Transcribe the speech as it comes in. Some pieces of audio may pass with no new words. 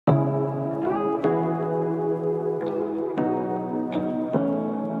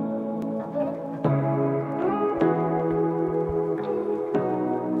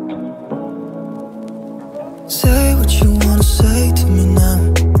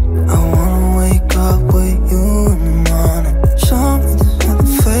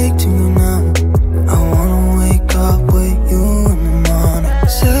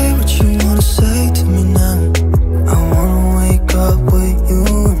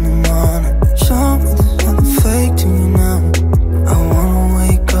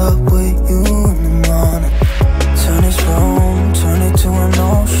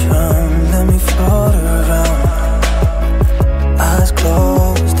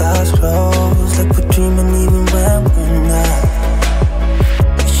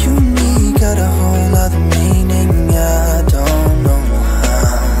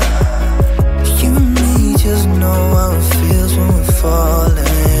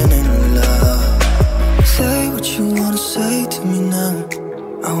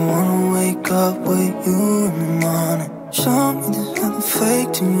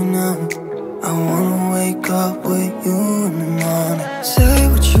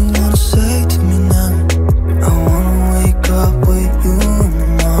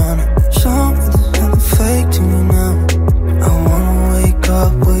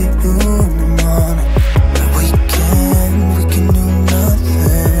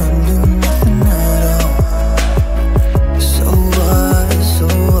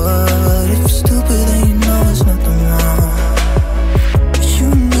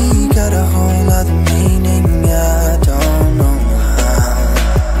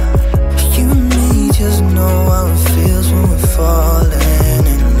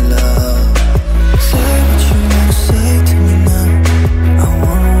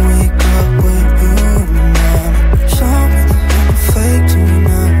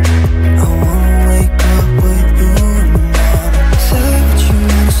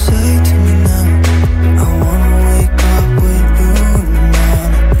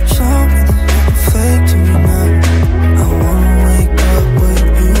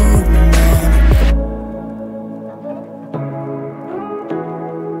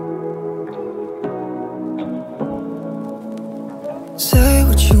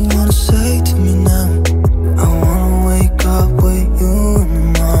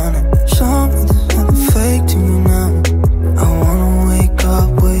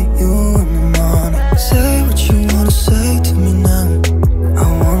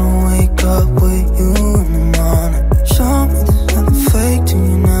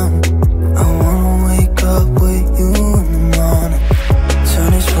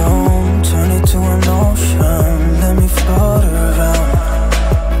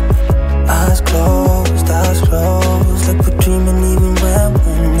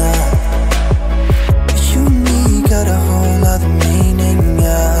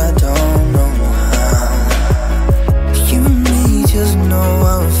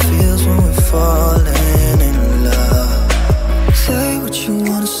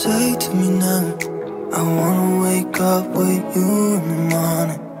wanna say to me now? I wanna wake up with you in the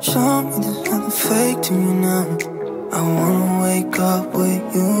morning. Show me there's nothing fake to me now. I wanna wake up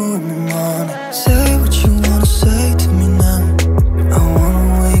with you in the morning. Say what you wanna say to me now. I wanna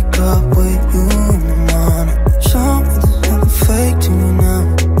wake up with you in the morning. Show me there's nothing fake to me now.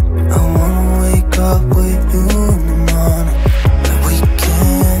 I wanna wake up with you in the morning. Like we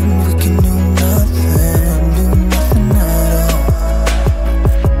can do nothing at all.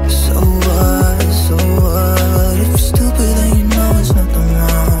 So what, if you're stupid then you know it's nothing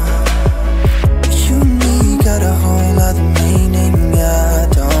wrong. You and me got a whole lot of meaning, I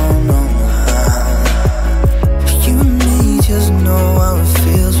don't know how. You and me just know how it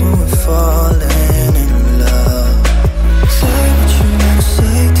feels when we're falling in love. Say what you wanna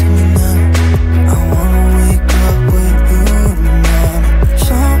say to me now. I wanna wake up with you in the morning.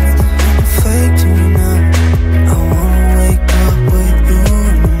 Show me there's nothing fake to me now. I wanna wake up with you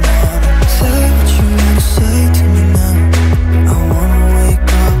in the morning. Say what you wanna say to me now. I wanna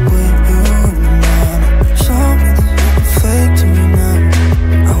wake up with you in the morning. Show me there's nothing fake to me now.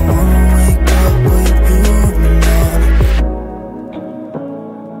 I wanna wake up with you in the morning.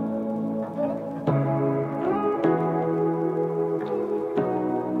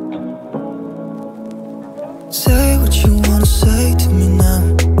 Say what you wanna say to me now.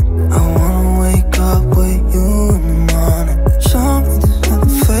 I wanna wake up with you in the morning. Show me there's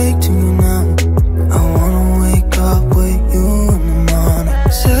nothing fake to me now. I wanna wake up with you in the morning.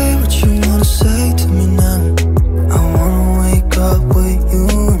 Say what you wanna say to me now. I wanna wake up with you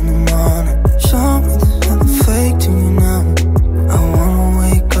in the morning. Show me there's nothing fake to me now. I wanna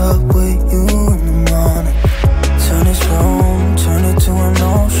wake up with you in the morning. Turn this room, turn it to an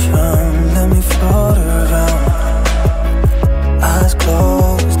ocean. Let me float around. Eyes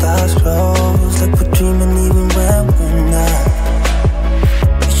closed, like we're dreaming even when we're not.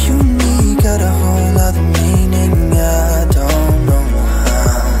 You and me got a whole lot of meaning, I don't know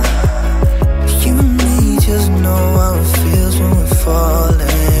how. You and me just know how it feels when we're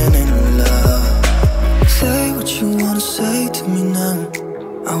falling in love. Say what you wanna say to me now.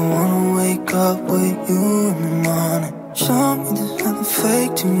 I wanna wake up with you in the morning. Show me there's nothing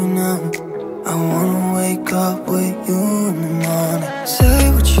fake to me now. I wanna wake up with you in the morning. Say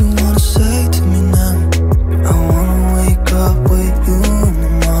what you wanna say to me now. I wanna wake up with you in the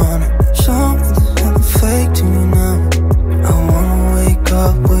morning. Show me there's nothing fake to me now. I wanna wake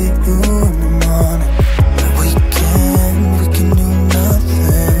up with you in the morning. Like we can do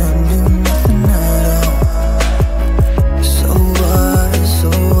nothing at all. So what,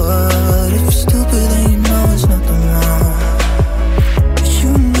 if you're stupid then you know it's nothing wrong. You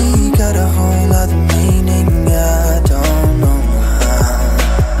and me got a whole lot of meaning, I don't know how.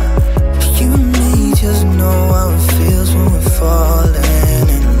 You and me just know how it feels when we're falling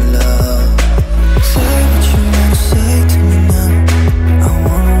in love. Say what you wanna say to me now. I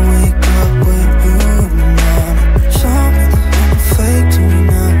wanna wake up with you in the morning. Show me there's nothing fake to me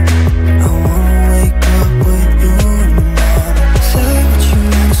now. I wanna wake up with you in the morning. Say what you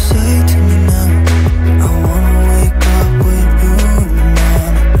wanna say to me now. I wanna wake up with you in the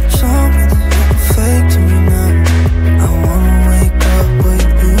morning. Show me there's nothing fake to me now. I wanna wake up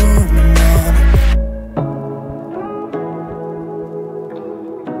with you in the morning.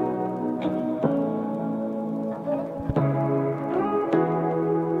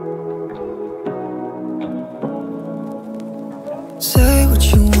 Say what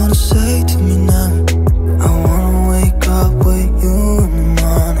you wanna say to me now. I wanna wake up with you in the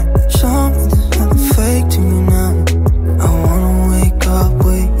morning. Show me there's nothing fake to me now. I wanna wake up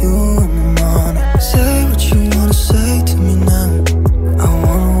with you in the morning. Say what you wanna say to me now. I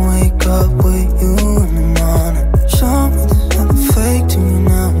wanna wake up with you in the morning. Show me there's nothing fake to me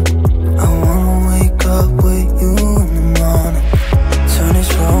now. I wanna wake up with you in the morning. Turn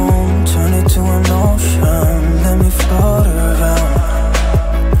this room, turn it to an ocean. Let me float around.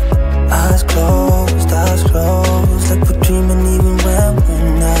 Eyes closed, like we're dreaming even when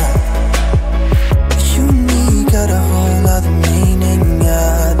we're not. You and me got a whole lot of meaning, I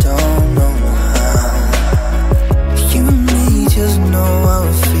don't know how. You and me just know how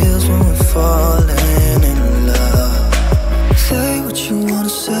it feels when we're falling in love. Say what you wanna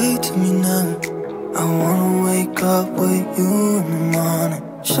say to me now. I wanna wake up with you in the morning.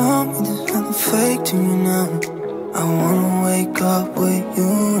 Show me there's nothing fake to me now. I wanna wake up with you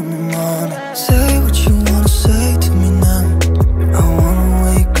in the morning. Say what you wanna say to me now. I wanna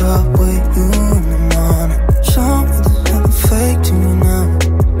wake up with you in the morning. Show me there's nothing fake to me now.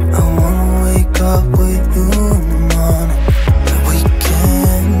 I wanna wake up with you in the morning. Like we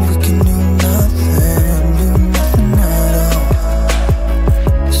can do nothing at all.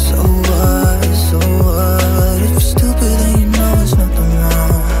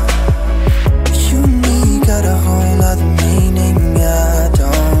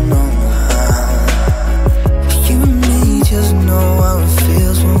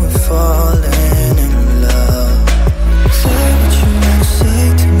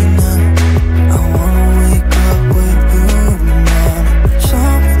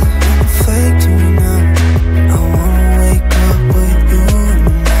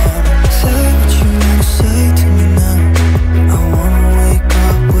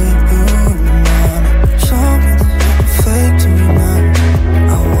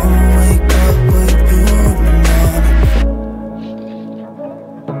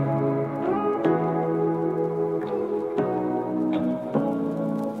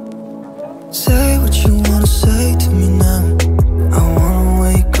 Say what you wanna say to me now. I wanna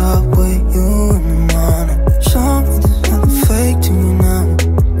wake up with you in the morning. Show me there's nothing fake to me now.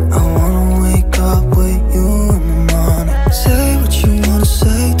 I wanna wake up with you in the morning. Say what you wanna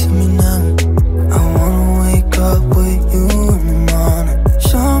say to me now. I wanna wake up with you in the morning.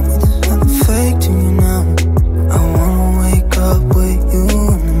 Show me there's nothing fake to me now. I wanna wake up with you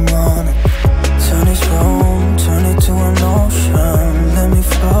in the morning. Turn this room, turn it to an ocean. Let me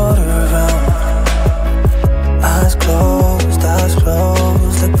float around. Eyes closed,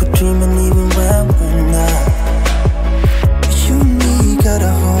 like we're dreaming even when we're not. You and me got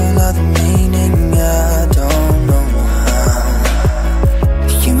a whole lot of meaning, I don't know how.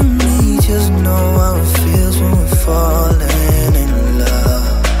 You and me just know how it feels when we're falling in love.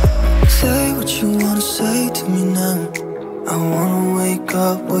 Say what you wanna say to me now. I wanna wake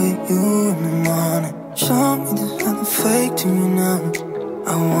up with you in the morning. Show me there's nothing fake to me now.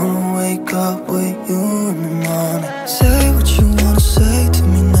 I wanna wake up with you in the morning. Say what you wanna say to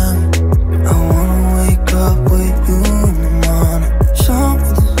me now. I wanna wake up with you in the morning. Show me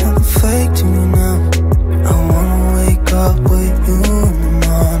there's nothing fake to me now. I wanna wake up with you in the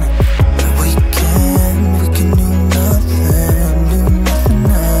morning. We can do nothing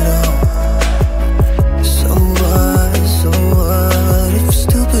at all. So what, if you're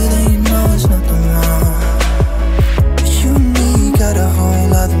stupid then you know it's nothing wrong. You and me got a whole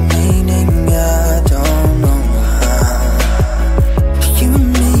lot of meaning, I don't know how. You and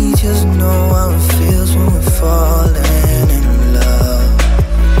me just know how it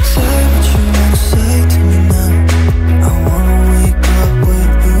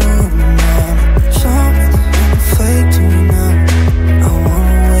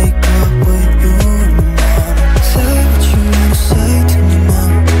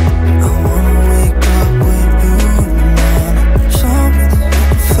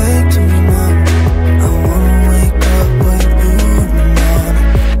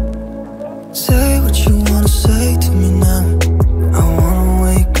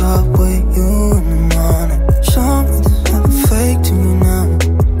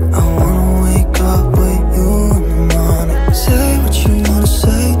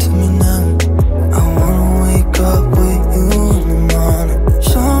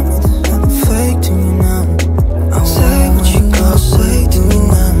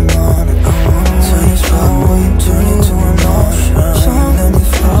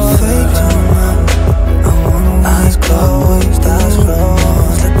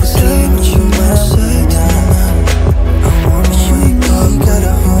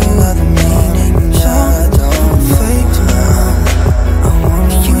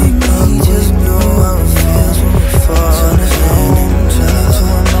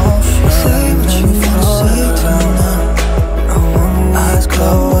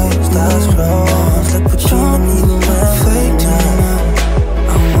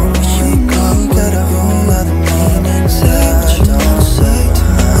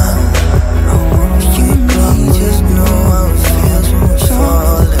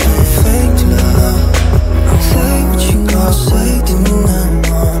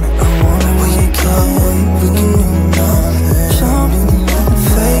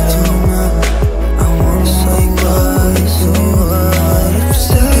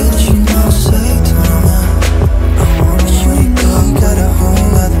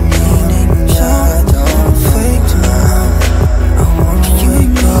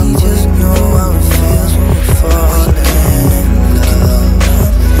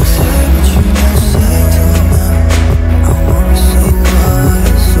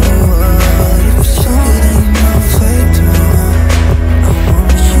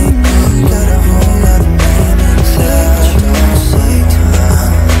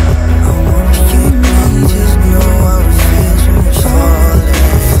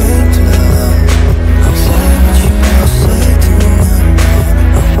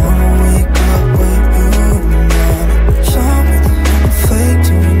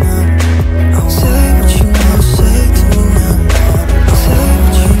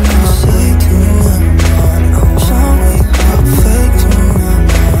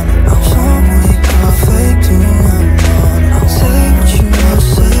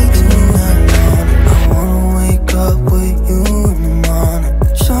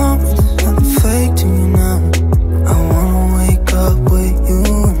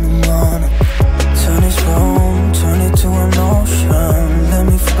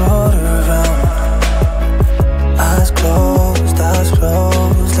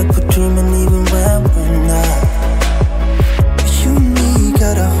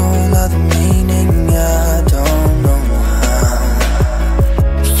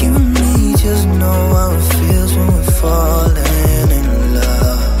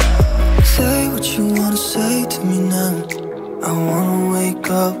wake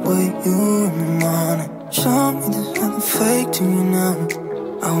up with you in the morning. Show me there's nothing fake to me now.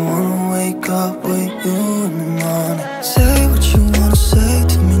 I wanna wake up with you in the morning. Say what you wanna say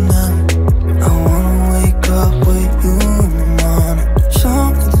to me now. I wanna wake up with you in the morning.